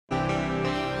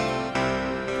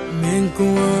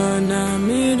Menguana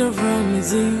made of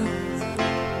Ramsey.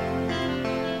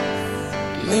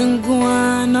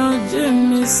 Menguana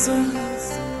Jamison.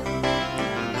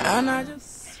 And I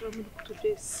just from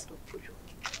today's.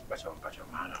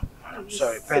 I'm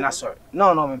sorry, Pena, sorry. No,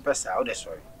 I'm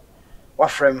sorry.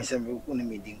 What friend is only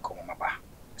me didn't come, Mama?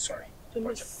 Sorry.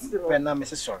 Pena,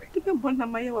 Mrs. Sorry. Depend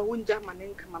on my own German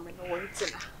income, and no one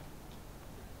said.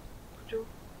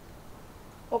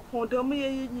 Upon the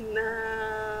me,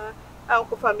 I'll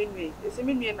go family. It's a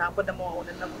million now, but the more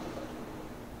than number.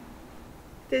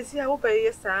 They say I will pay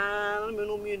a son,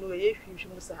 no, if you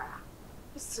should say.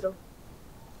 So,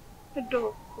 the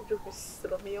door would you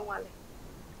consider me a wallet?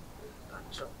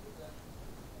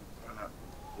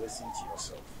 Listen to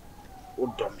yourself.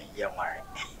 Oh, dummy, young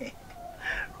man.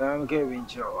 I'm giving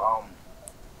you,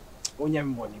 when you're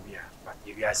money beer, but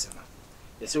if you ask him,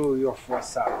 it's all your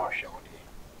first time, Marshall.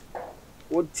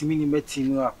 What to me met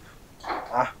him up?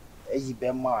 Ah,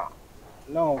 Agyeiwaa.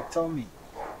 No, tell me.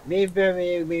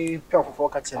 Maybe purple for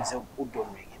catching some good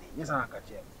don't make it. Yes, I catch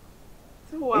him.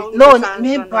 No,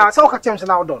 maybe talk at him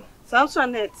now done. Sounds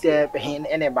on it. There, behind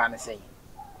any banner saying.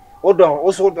 Odo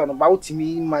also done about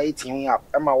me, my eating up.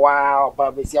 I'm a wow,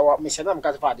 Barbie. See what Miss Adam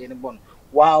got for the bone.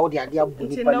 Wow, the idea of no,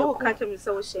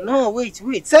 wait.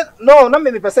 No, not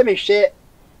maybe percent share.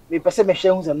 Me percent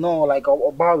shares and no like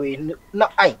Obawe. No,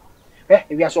 I. If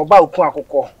you are so about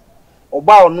Quaco.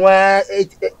 Oba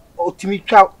no Timmy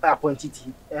Cow appointed.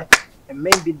 And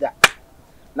maybe that.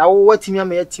 Now, what me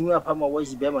may team up on my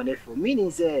voice Bema for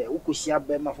meaning say, Ukusia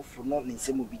Bema for not in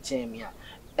some be chamia.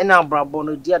 And now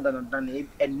Brabono dear than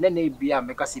and then they be a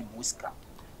Mecassi Busca.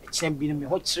 A champion me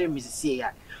hot trim is say.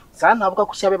 San of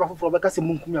Cokusha for Becassi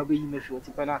Munkumia be me for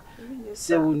Tipana.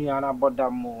 Sevuniana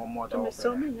Bodam more than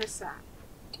so many, sir.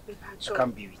 I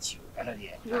can't be with you.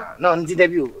 No, in the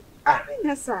debut. Ah,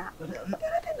 yes, sir. I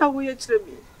didn't know where you're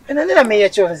me. And then I may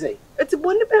say, it's a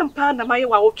wonderful pound of my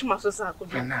watch muscles.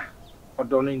 Or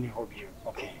don't any hobby.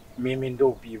 Okay, me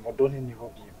don't be or don't any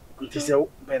hobby. It is a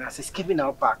when I say skipping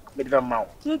our back with the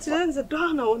mouth. It's a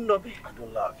darn old lobby. I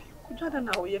don't love you. I don't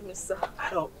know, mister.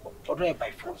 I don't order by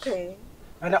force. Okay.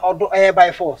 And I order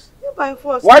by force. By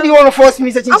force. Why do you want to force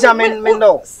me such a chairman?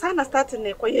 No, Sana started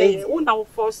a quiet, who now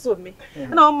force me.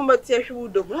 And I'm a tear who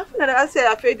do. I say,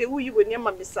 I feel who you would near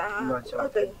my miss.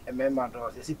 Okay, a member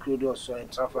of the secret also in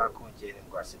traffic and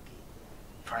Grassy.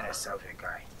 Find yourself a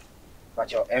guy.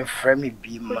 But your friend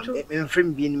beam and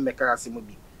friend being Mechanism.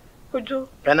 Could you?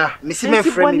 Penna, Miss my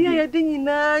friend, I didn't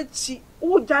know she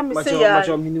would damn me say,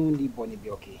 your minimum bonny be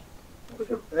okay.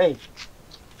 Hey,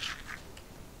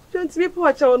 don't be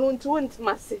what I want to want,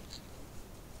 Massy.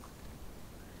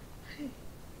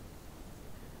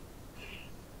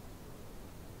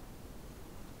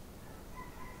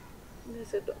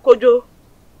 Kojo,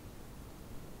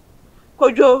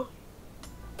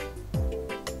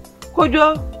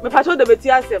 me patrol the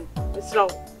Betiasem, Miss Long,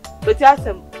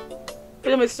 Betiasem,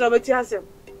 Mr. Betiasem,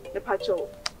 the patrol.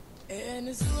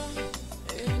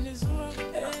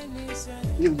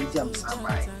 You be jam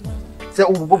somebody. Say,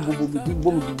 oh, boom,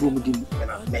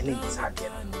 my name is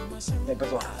Hagen. Never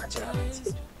saw a child.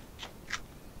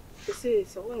 You say,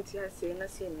 so won't you say, and I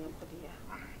say,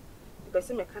 but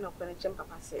some kind of furniture,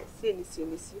 Papa says, see,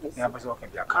 never saw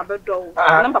a door.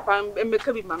 Papa and make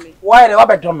a mammy. Why the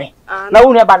Robert to me? No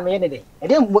one about me any day. I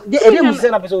didn't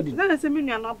send episode. That is a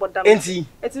million about them. And see,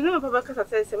 it's no Papa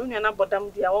says, 7 million about them,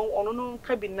 dear own no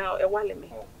cabin now a while.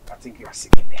 I think you are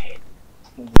sick in the head.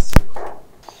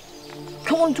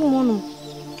 Come on tomorrow.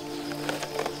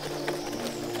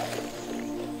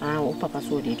 Ah, Papa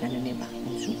saw it and a neighbor.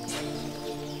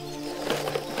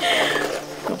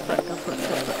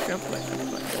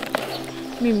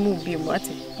 Me move you, what?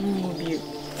 Move you.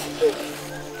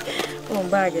 Oh,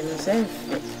 bag in the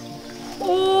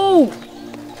oh,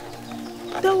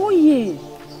 the way.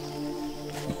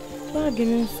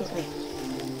 Bargain so.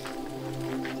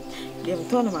 Give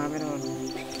told him I'm on.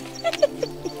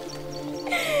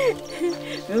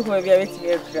 Look where we are waiting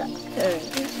here.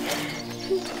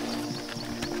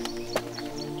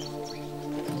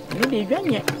 Maybe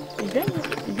done yet.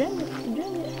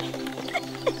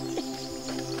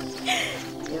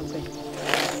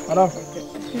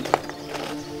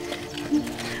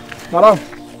 Madam.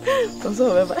 What's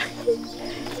up, baby?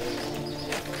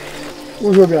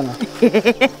 Who's your banner?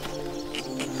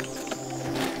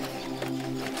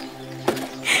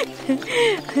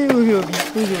 Who will be?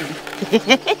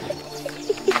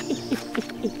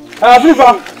 Viva!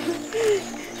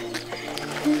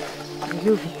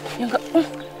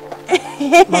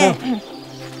 Madam.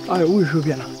 I wish you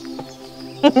banner.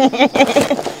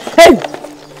 Hey!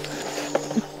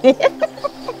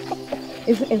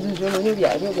 If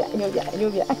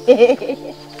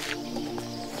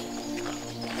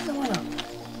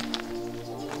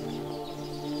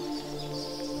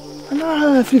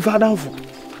Ana free father for.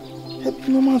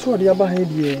 No man saw the other head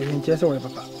here in chess or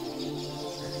papa.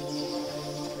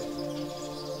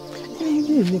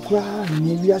 Ni kwa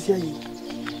ni biase yi.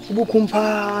 Ubu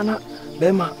kumpa na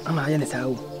bema ana ye ne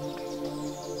sawo.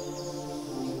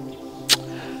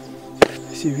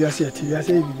 Si biase ti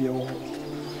biase bibi wo.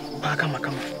 Ba kama.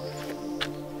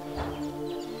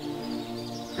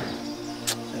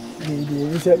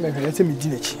 Ni se me hwele se me di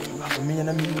na chi. Ba me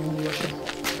yana me wo hwe.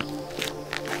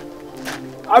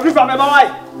 Abi fa me ba wai.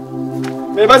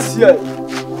 Me ba si e.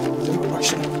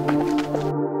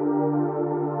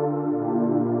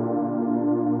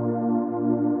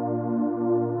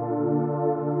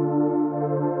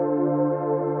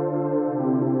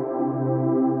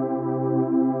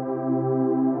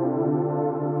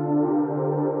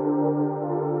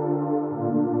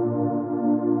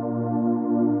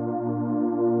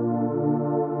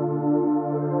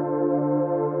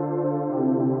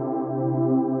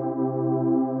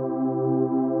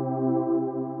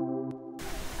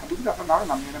 I'm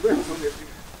going to be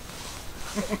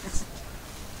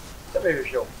so very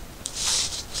sure.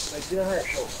 I didn't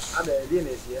show. Ade,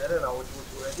 didn't see. I don't know what to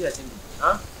do.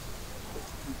 Huh?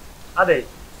 Ade.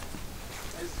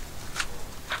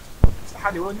 How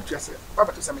do you want to say?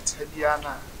 Papa to some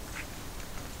Diana.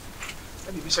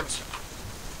 Let me be some.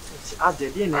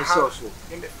 Ade, didn't show so.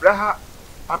 In the Braha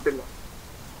Abela.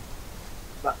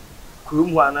 But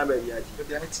Kurumwana, baby, I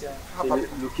did.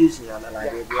 Location, and I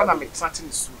have a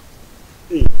something soon.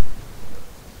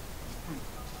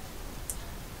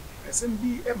 SMB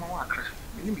Emma Wakra,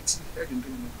 limit,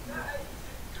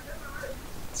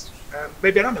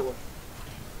 baby, another one.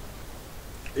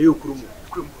 You Krum.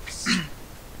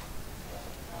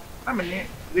 I'm a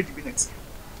lady Bennett.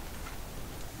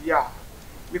 Yeah,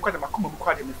 we quite a Macum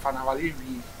quite a Fanavali.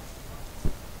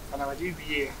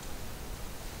 Fanavali,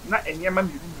 not any man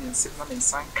union, sit them in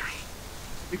Sanka.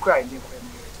 We cried in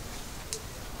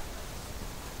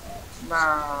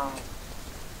now.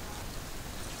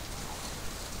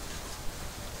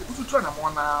 To try and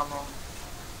one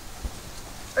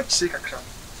let's shake a crab.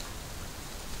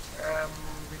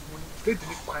 We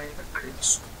didn't buy a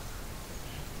crepes.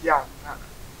 Yeah,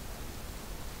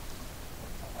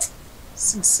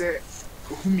 since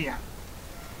Humia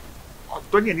or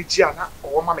Donia Nigiana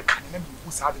or Mamma Cannon,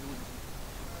 who's had it with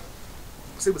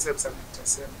you.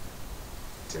 Say,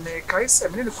 to make I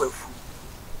 7 minutes for food.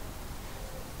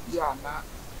 Yeah, not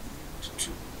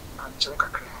two and check a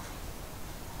crab.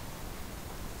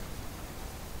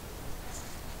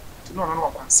 No,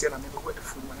 I can't see. I never got the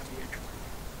food when I made it.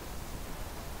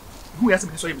 Who has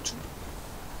been so able to?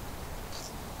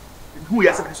 Who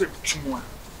has been so able to?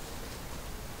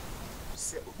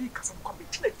 Say, oh, because I'm coming.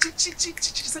 Chi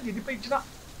said you depend on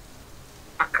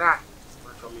a cry.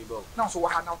 Now, so I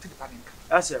have now to the panic.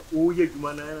 I said, oh, yeah, you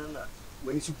man,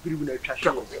 when it's pretty with a trash.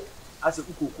 I said,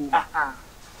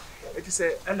 it is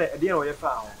a, and at the end of your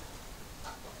found.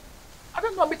 I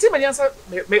don't know, me team and answer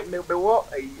me walk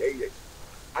a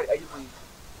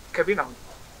Kevin.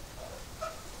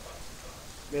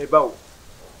 Maybe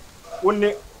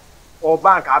only or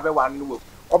bank have one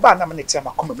or ban. I'm an exam.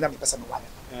 Come and person one.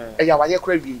 A Yawa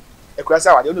crabby, a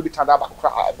crassa, I don't be turned up.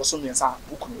 I was only a son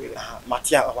who could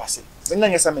Matia or was it. When I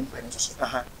am in penance.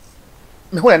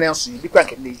 Me when I announce you, be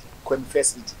crank and need quite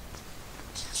first.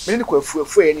 Many quite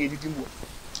for any more.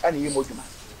 And you more.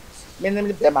 Many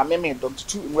of them are memory done to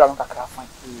 2 in round craft.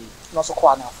 Not so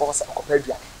quite now for us a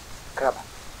compared crab.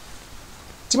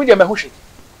 Timmy, my hoshi.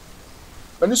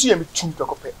 When you see me 2 to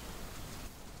compare.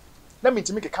 Let me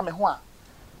to make a coming one.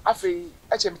 I feel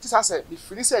actually, I said, if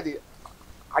you said it,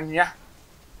 Anya,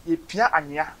 ye pia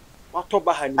Anya, what to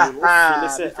behind you? I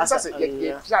said,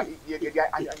 yeah,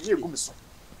 Gumison.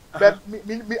 But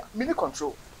me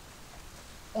control.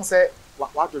 On say,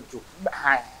 what to do?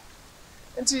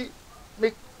 And see,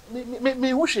 me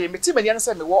hoshi, me Timmy, and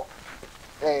say me what,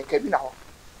 Kevin.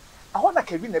 I want to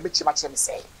Kevin a bit too much, me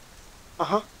say.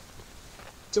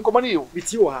 To come on you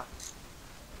with you, ha.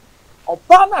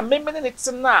 Obana, me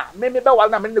it's na, me ba wala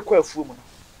na me ne kwa afu mu no.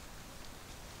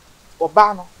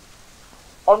 Oba no.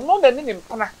 Ono na ne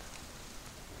mpana.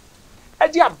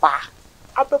 Adi aba,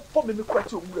 abepo me kwa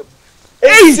ti omura mu.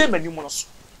 Eze mani mu no so.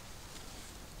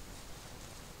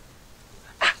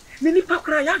 Ah, me ni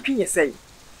pakura ya adwen yesai.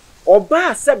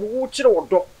 Oba sabe wo kire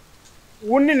wodo.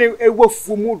 Wo ne ne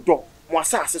ewafu mu do. Mo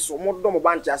asase so mo do mo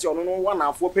banche ase ono no wana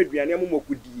afo paduane mo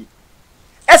makudie.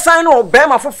 Esan no be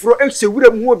ma foforo ehwewura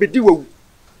mu obedi wawu.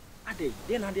 Ade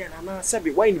de na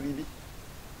sabe why ni bibi.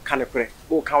 Can pray.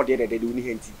 Oh, count the other do ni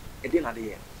henti. E dey na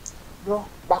dey. Bro,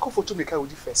 back of photo make I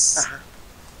would first.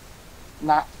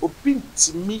 Na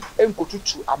obintimi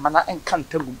enkotutu amana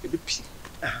enkantagum ebepi.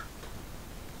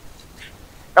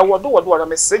 E wodo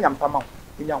me se nyampama ho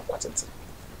nya nkwatente.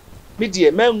 Me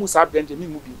die mangu sa blend me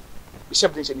mu bi. Be she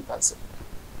blend ni panse.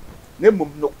 Na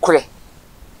mum no kore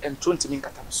entonti mi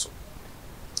nkata so.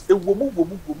 E wo mu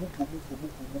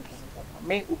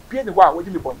me obi ne ho a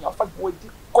wodi me boni afa wodi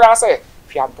kora se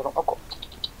fia ntoro akọ.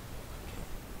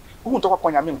 Wo to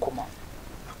kwa nya me nkoma.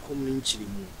 Akomi nchiri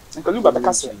mu. Nka lu ba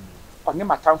beka se oni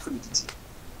matamfo ni didi.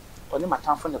 Oni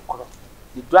matamfo ne koro.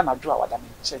 Ni dua na dua wada me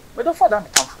che. Me do for da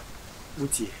matamfo.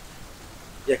 Mutie.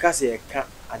 Ye ka se ye ka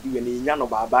adiwe ni nya no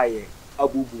baba ye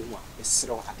abubu ho a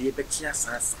esere o ade be kia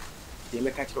sansa. Ye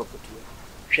me ka kire ofoto.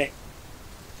 Hwe.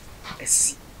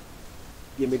 Esi.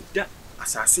 Ye me da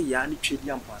asase ya ni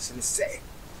twedi ampanse ne se.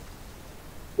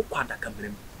 Ukwada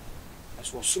kamrem.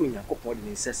 Aso suru nya kopon de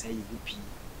ne sese ye bupi.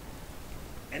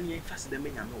 Eni en fase de me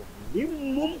nya me wo. Ni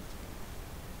mum.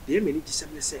 De me ni gisem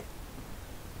ne se.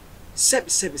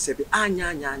 Sebi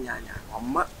anya.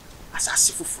 Amma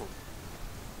asase fufu.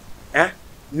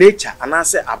 Nature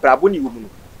anase abrabo ni womu no.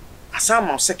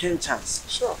 Asama second chance.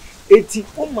 Sure. Eti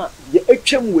oma ye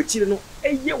atwam wachire no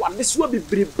eye wade so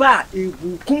bebreba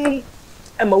ebukum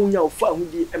ema wonya ofa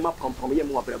ahudi ema pampam ye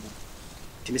mo abrabo.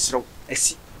 Timisro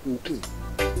asi wukum.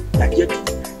 Yagetu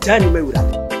tani mawura.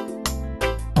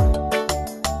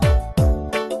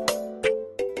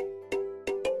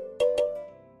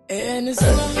 And it's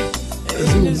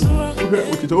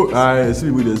I see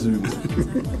with the zoom.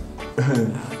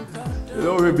 You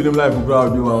don't really believe life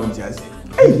proud you want just.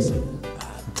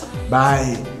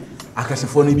 Bye. I can say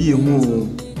for be a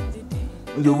moon.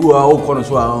 The who are all corners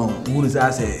who is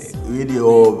I say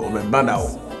radio of a banner.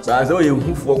 So I saw you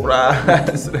who for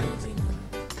grass.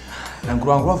 And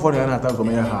ground for the other from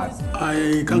your heart.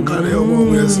 I can carry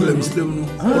on slim.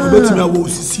 But I will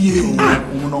see you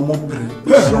no more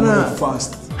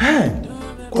fast.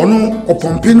 Kono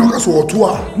opompino kaso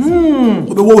otua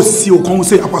obe wo si o kon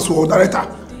se apaso director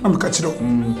am ka chiro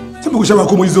se be ko shaba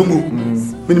ko mo izongo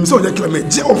menim se o je kila me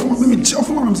je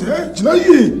ofo am se jina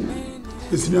yi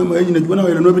esini ama enyi na jwana wa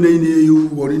no bi na yi ne you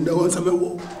worry nda won sabe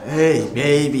wo hey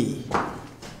baby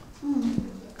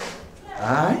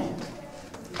ai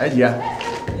adia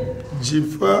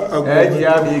jifa ago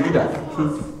adia be gida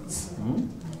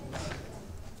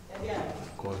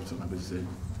ko so na be se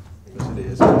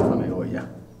is funny or yeah.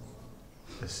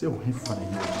 The same funny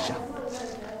you.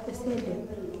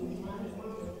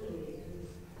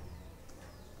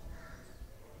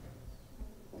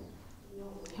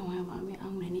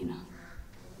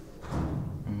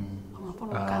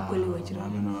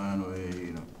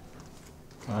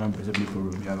 I'm busy people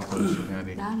room. You have a question.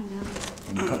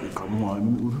 Come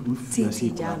on,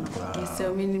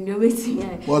 so many waiting.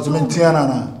 What's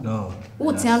Mintiana? No.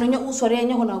 What's on your sorry and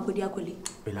you're not good.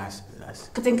 Relax.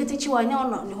 Katenkete chiwa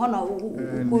nyono ni hono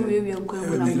wewe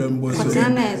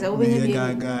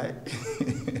guy.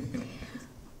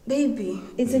 Baby,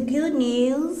 it's a good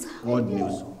news. What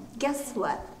news? Guess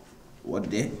what? What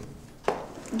day?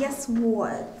 Guess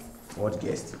what? What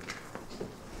guest?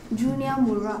 Junior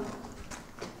Mura.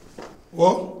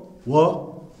 What?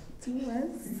 2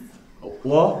 months.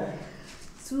 What?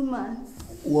 2 months.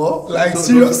 What? Like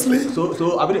seriously?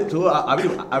 So I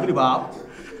believe Bob.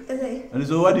 And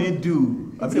so what do you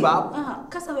do? I believe Bob.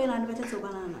 Cassaway and better to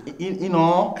banana. You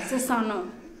know. Sesano.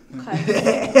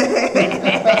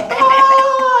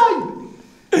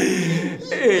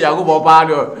 Hey, I go Bob.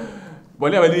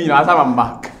 Whenever you know, I'm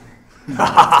back.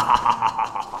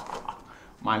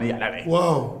 Money,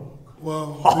 wow.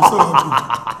 I'm so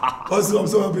happy. Also, I'm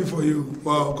so happy for you.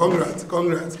 Wow, congrats.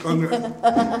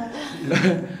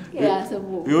 Yeah,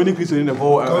 so you only Christian in the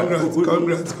whole.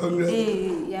 Congrats.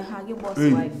 Hey, yeah, your boss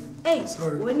wife. Hey,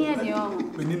 sorry. When you're the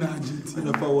young. We need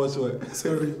Argentina.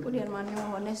 Sorry. Put your money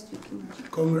on next week.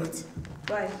 Congrats.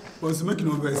 Bye. Was making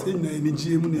over saying any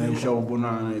gym. I'm sure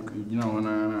Bonana, you know,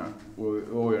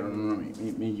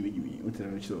 me.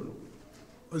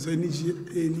 Was any gym?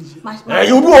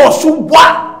 You do also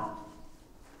what?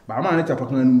 But I'm not a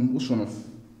partner.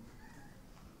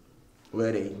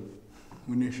 Where they?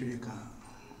 When you shake.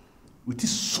 With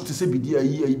this sort of say, be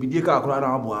dear car crowd.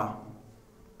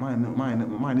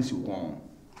 Mine is you wrong.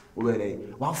 Where they?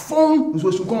 What phone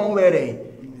was to go where they?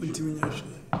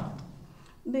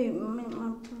 Babe,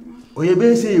 where you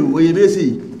busy?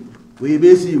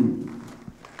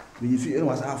 Will you feel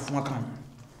was half one?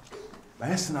 But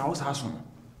yes, now was awesome.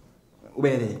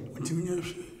 Where they?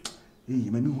 Hey,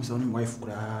 my new son, wife,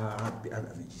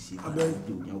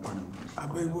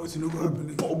 what's no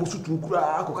happening? Almost to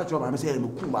cry, I catch up, I'm saying,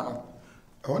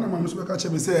 I want to catch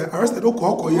him and say, arrested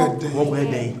Okoko yet.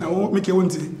 I won't make you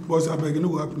want to, boss. I beg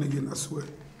no happen again, I swear.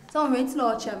 Some rates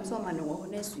law champ, some money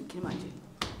next week, imagine.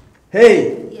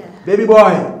 Hey, baby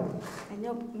boy. And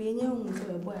your me,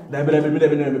 boy. Never, I'm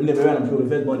sure the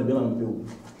first boy, the bill.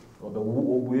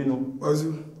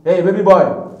 Hey, baby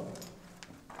boy.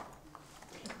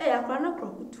 Hey, I can't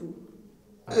crock too.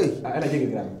 Hey, and I take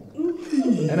it.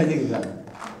 And I take it.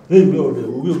 Hey, we'll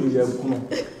be here.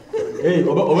 Hey,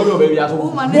 over baby, I saw.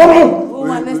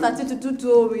 Woman started to do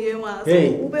to me.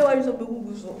 Hey, who pay what you so big?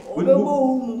 We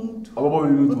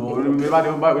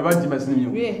want to mess with you.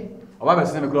 I was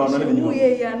saying,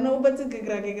 I know, but to get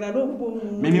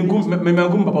maybe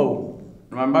I'm papa.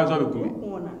 My mother will come.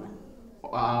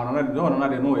 I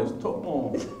don't know. It's top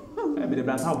more. Maybe the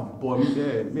brand have boy, me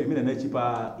and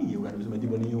cheaper. You got to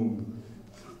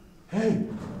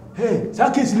hey,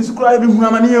 Sakis is describing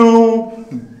Ramanio.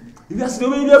 If that's the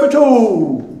way you ever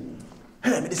told.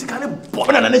 Hey, it's a kind of bomb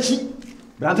and a nechi.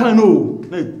 But I know,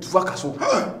 no, fuck us.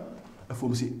 I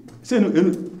form say no,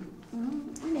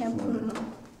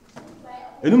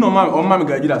 and no, mamma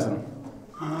got you.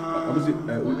 Obviously,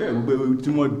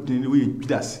 two more we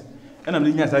beat us. And I'm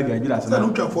looking at I got you. I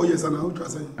don't 4 years and I'll try.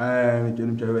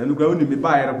 And go only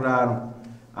buy a brown.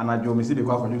 And I do me see the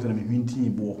coffee and me minty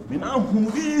bo. Me now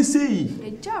who see a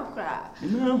job crack. Me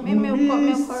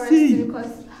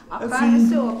because I can't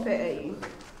so pay.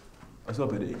 I saw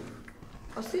pay.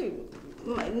 I see.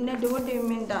 Never what they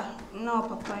mean that no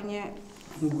papa yet.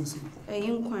 A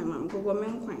young quine, go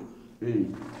men quine. Hey,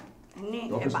 and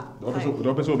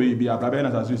baby, I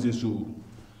have as you say so.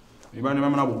 You might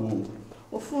remember.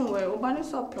 O phone where Obani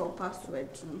saw password.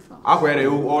 I wear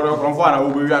you order from one, I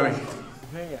will be having.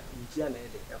 Yeah,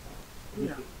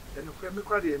 then the family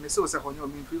crowd here, Miss Osa on your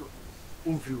mean view.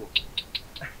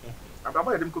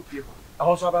 About them could be. I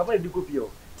also have a good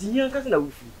view. Tia cousin of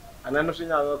you, and I'm not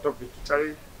saying another topic.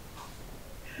 Sorry,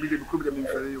 we didn't cook them in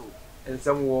for you, And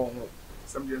some war,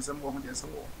 some years, some woman, and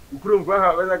some more. You couldn't go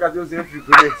out when I got yourself.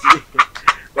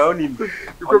 Well, only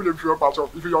you could live your part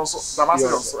of if you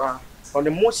also on the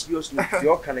most serious note,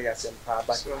 your candidates and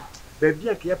but baby,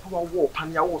 I can't put a war,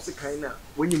 Panya was a kind of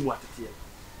when you want it here.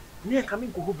 Near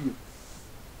coming to Hobby.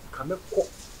 Come up,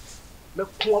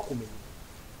 make poor coming.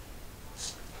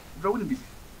 There wouldn't be.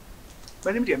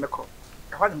 My name is Meko.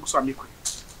 I want him to make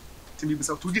it. To me,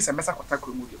 so to this a mess of attack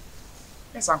with you.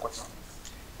 Yes, Uncle.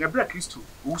 The black is to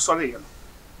who sorry.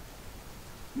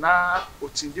 Now,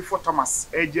 what's in for Thomas,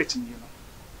 a jetting you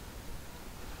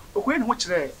know. When which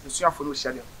there is your for no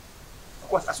shadow. Of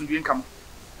course, as you come.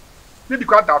 Maybe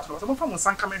quite doubtful. Some from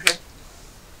some coming here.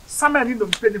 Some men in the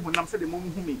penny when I'm saying the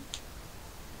moon who me.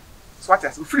 So what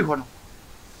is free honor?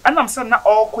 And I'm saying not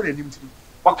all calling him to me.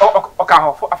 Okay,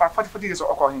 for 40 years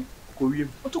or calling him.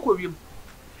 What to call him?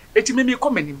 It may be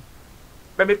coming him.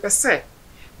 But me per se,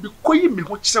 because you me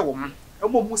what you woman, a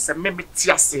woman say, me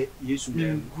tiase, yes,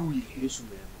 me, yes,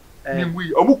 me,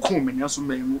 we are coming, yes,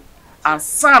 me, and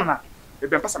Sana, the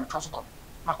Bempasa Trasco,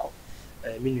 Marco.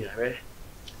 Media,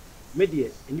 media,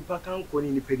 and you can't go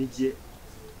in the penny.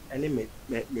 And then me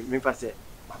say,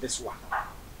 my best one.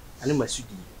 And then my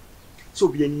sudi. So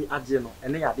be any adeno,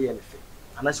 and they are the anything.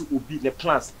 And as it will be the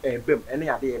plants, bem, and they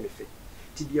are the anything.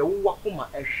 To be a wakuma,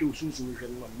 a shoe soon to be no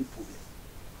problem.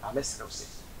 I must say,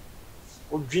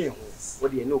 or dream,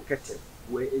 what do you know, cattle,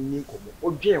 where a new come,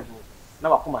 or dream.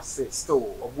 Now I come and say,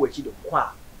 store or watch it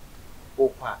qua or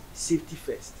qua safety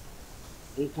first.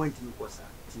 One point in was a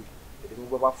TV, the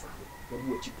mobile phone, or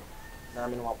watch it. Now I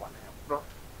know what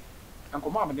Uncle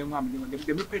Mamma, they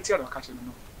may pay tear or catching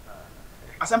no.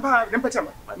 As I'm them pay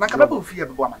my cabin fear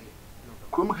of woman.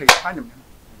 Come here, find them.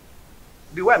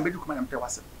 The way I made you come and pay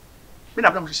was it. Been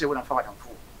up to share when I'm forward and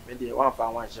full. Maybe 1 for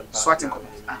 1 champagne. Swatting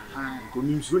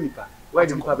coming soon. Why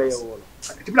didn't you pay all?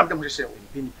 It did not them to share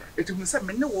with penny. It will say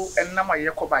me no and now I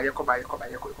buy a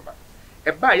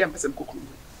buy and person cook.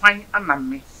 Fine and none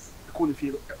me. The cool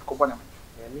feel a cobana.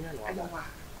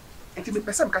 And to be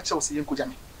person catch us in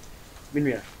Kujami.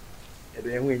 Minia. I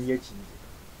don't know when you're changing.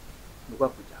 No,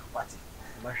 what?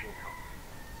 Machine.